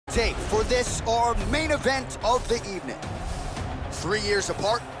Tape for this, our main event of the evening. 3 years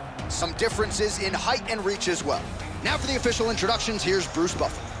apart, some differences in height and reach as well. Now for the official introductions, here's Bruce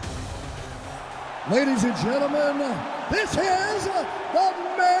Buffer. Ladies and gentlemen, this is the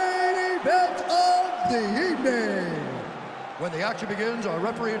main event of the evening. When the action begins, our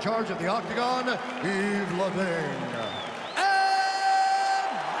referee in charge of the Octagon, Yves Levine.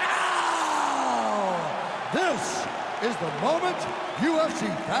 And now, this is the moment UFC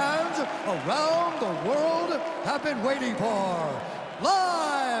fans around the world have been waiting for.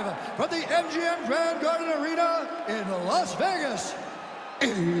 Live from the MGM Grand Garden Arena in Las Vegas.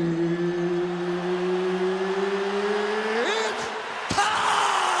 It's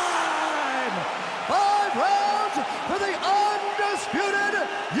time! 5 rounds for the undisputed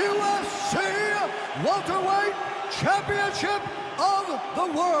UFC welterweight championship of the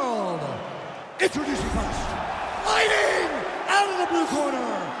world. Introducing first, fighting out of the blue corner.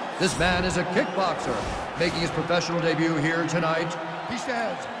 This man is a kickboxer, making his professional debut here tonight. He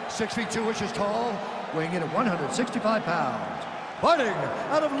stands 6 feet 2 inches tall, weighing in at 165 pounds. Fighting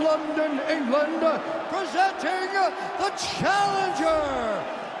out of London, England, presenting the challenger,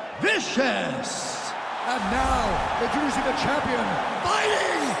 Vicious. And now, introducing the champion,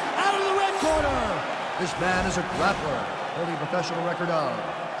 fighting out of the red corner. This man is a grappler, holding a professional record of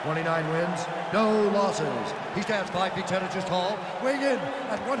 29 wins, no losses. He stands 5 feet 10 inches tall, weighing in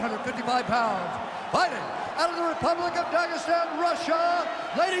at 155 pounds. Fighting out of the Republic of Dagestan, Russia,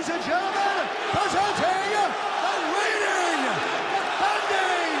 ladies and gentlemen, presenting the reigning,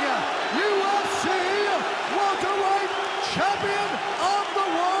 defending UFC welterweight champion of the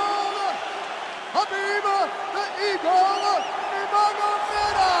world, Khabib the Eagle Nurmagomedov.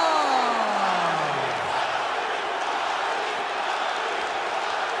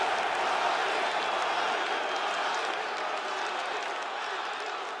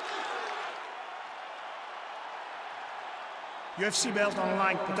 UFC belt on the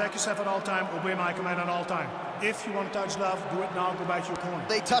line. Protect yourself at all time. Obey my command at all time. If you want to touch love, do it now. Go back to your corner.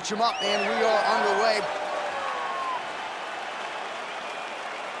 They touch him up, and we are underway.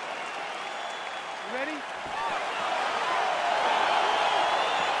 You ready?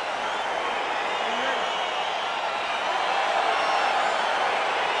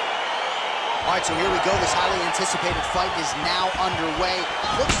 All right, so here we go. This highly anticipated fight is now underway.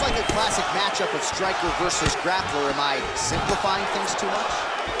 Looks like a classic matchup of striker versus grappler. Am I simplifying things too much?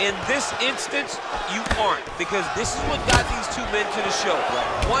 In this instance, you aren't, because this is what got these two men to the show.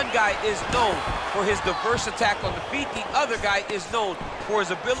 One guy is known for his diverse attack on the feet. The other guy is known for his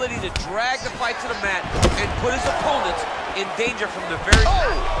ability to drag the fight to the mat and put his opponents in danger from the very...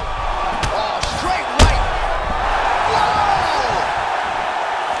 Oh, straight right. Whoa!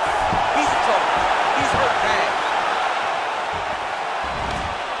 He's in trouble. He's hurt bad.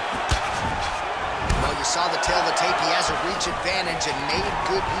 Well, you saw the tail of the tape. He has a reach advantage and made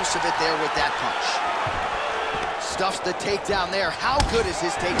good use of it there with that punch. Stuffs the takedown there. How good is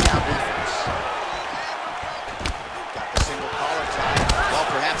his takedown defense? Got the single collar tie. Well,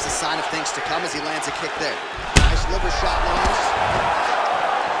 perhaps a sign of things to come as he lands a kick there. Nice liver shot lands.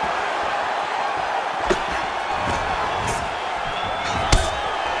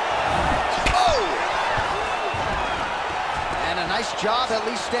 Nice job at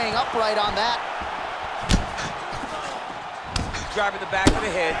least staying upright on that. Driving the back of the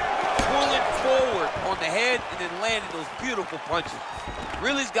head, pulling forward on the head, and then landing those beautiful punches.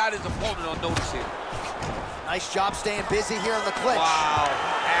 Really's got his opponent on notice here. Nice job staying busy here in the clinch. Wow,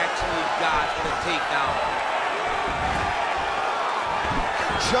 actually got the takedown.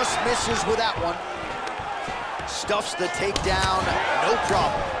 Just misses with that one. Stuffs the takedown, no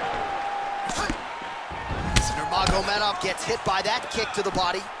problem. Nurmagomedov gets hit by that kick to the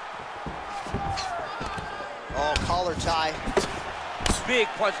body. Oh, collar tie. Big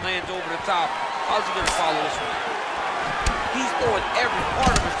punch lands over the top. How's he gonna follow this one? He's throwing every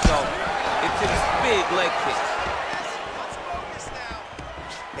part of himself into these big leg kicks.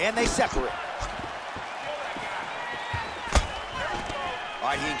 And they separate. All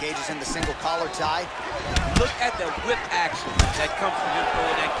right, he engages in the single collar tie. Look at the whip action that comes from him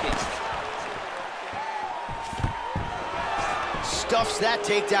throwing that kick. Stuffs that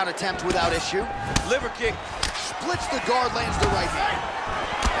takedown attempt without issue. Liver kick. Splits the guard, lands the right hand.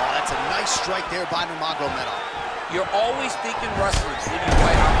 Oh, that's a nice strike there by Nurmagomedov. You're always thinking wrestling when you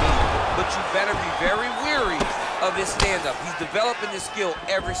fight Khabib, but you better be very wary of his stand-up. He's developing this skill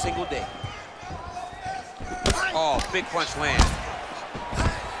every single day. Oh, big punch land.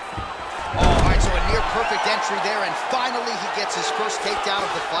 Oh, all right, so a near-perfect entry there, and finally he gets his first takedown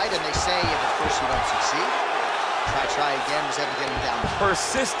of the fight, and they say, at first you don't succeed. Try again. Was able to get him down.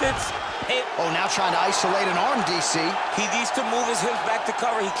 Persistence. Oh, now trying to isolate an arm, DC. He needs to move his hips back to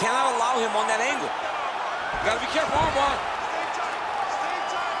cover. He cannot allow him on that angle. You gotta be careful, arm bar.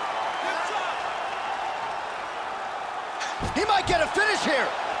 He might get a finish here.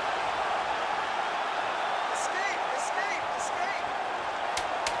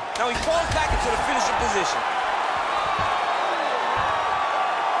 Now he falls back into the finishing position.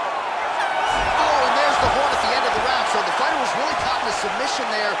 So the fighter was really caught in a submission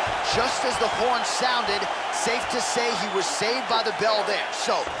there just as the horn sounded. Safe to say he was saved by the bell there.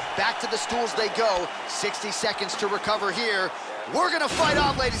 So back to the stools they go. 60 seconds to recover here. We're going to fight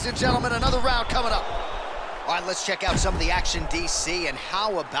on, ladies and gentlemen. Another round coming up. All right, let's check out some of the action, DC. And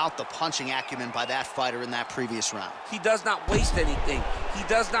how about the punching acumen by that fighter in that previous round? He does not waste anything. He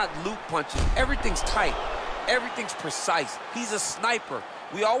does not loop punches. Everything's tight. Everything's precise. He's a sniper.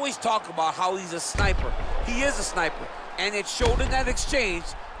 We always talk about how he's a sniper. He is a sniper, and it showed in that exchange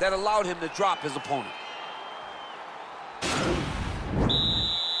that allowed him to drop his opponent. Are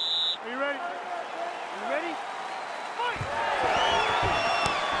you ready? You ready? Fight!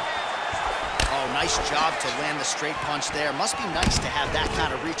 Oh, nice job to land the straight punch there. Must be nice to have that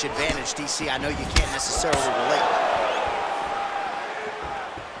kind of reach advantage, DC. I know you can't necessarily relate.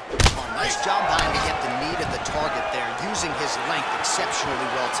 Nice job by him to get the knee to the target there, using his length exceptionally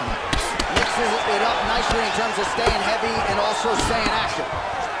well tonight. Mixes it up nicely in terms of staying heavy and also staying active.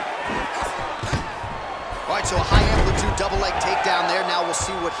 All right, so a high-amplitude double-leg takedown there. Now we'll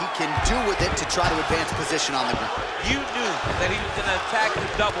see what he can do with it to try to advance position on the ground. You knew that he was going to attack the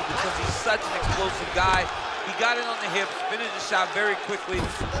double because he's such an explosive guy. He got it on the hips, finished the shot very quickly.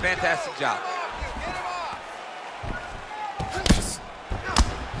 Fantastic job.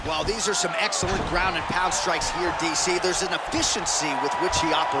 Well, these are some excellent ground and pound strikes here, DC. There's an efficiency with which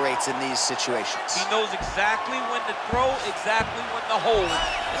he operates in these situations. He knows exactly when to throw, exactly when to hold,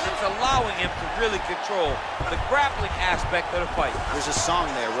 and it's allowing him to really control the grappling aspect of the fight. There's a song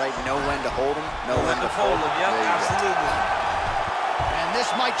there, right? Know when to hold him, know when to fold him. Yep, absolutely. And this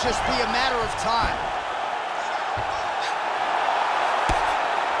might just be a matter of time.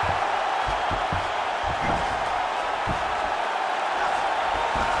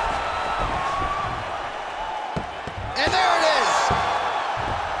 And there it is.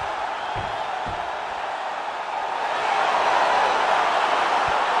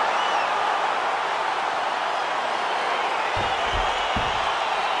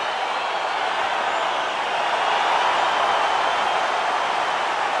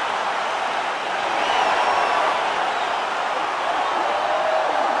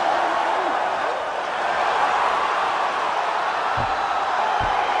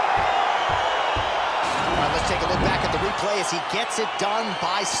 Take a look back at the replay as he gets it done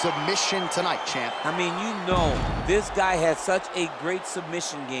by submission tonight, champ. I mean, you know, this guy has such a great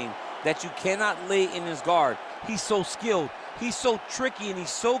submission game that you cannot lay in his guard. He's so skilled, he's so tricky, and he's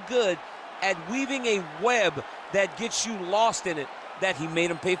so good at weaving a web that gets you lost in it that he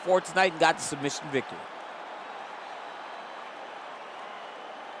made him pay for it tonight and got the submission victory.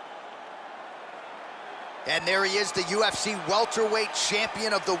 And there he is, the UFC welterweight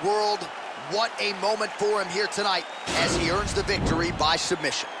champion of the world. What a moment for him here tonight as he earns the victory by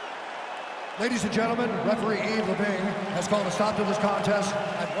submission. Ladies and gentlemen, referee Yves Levine has called a stop to this contest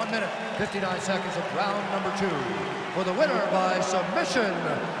at 1 minute, 59 seconds of round number 2. For the winner by submission,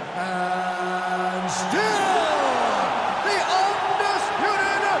 and still the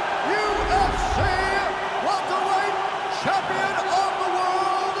undisputed UFC welterweight champion of the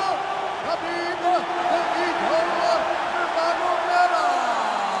world, Khabib the Eagle Nurmagomedov.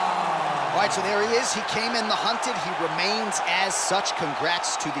 All right, so there he is. He came in the hunted. He remains as such.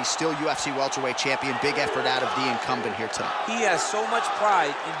 Congrats to the still UFC welterweight champion. Big effort out of the incumbent here tonight. He has so much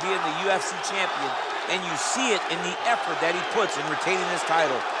pride in being the UFC champion, and you see it in the effort that he puts in retaining his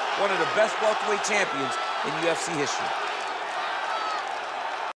title. One of the best welterweight champions in UFC history.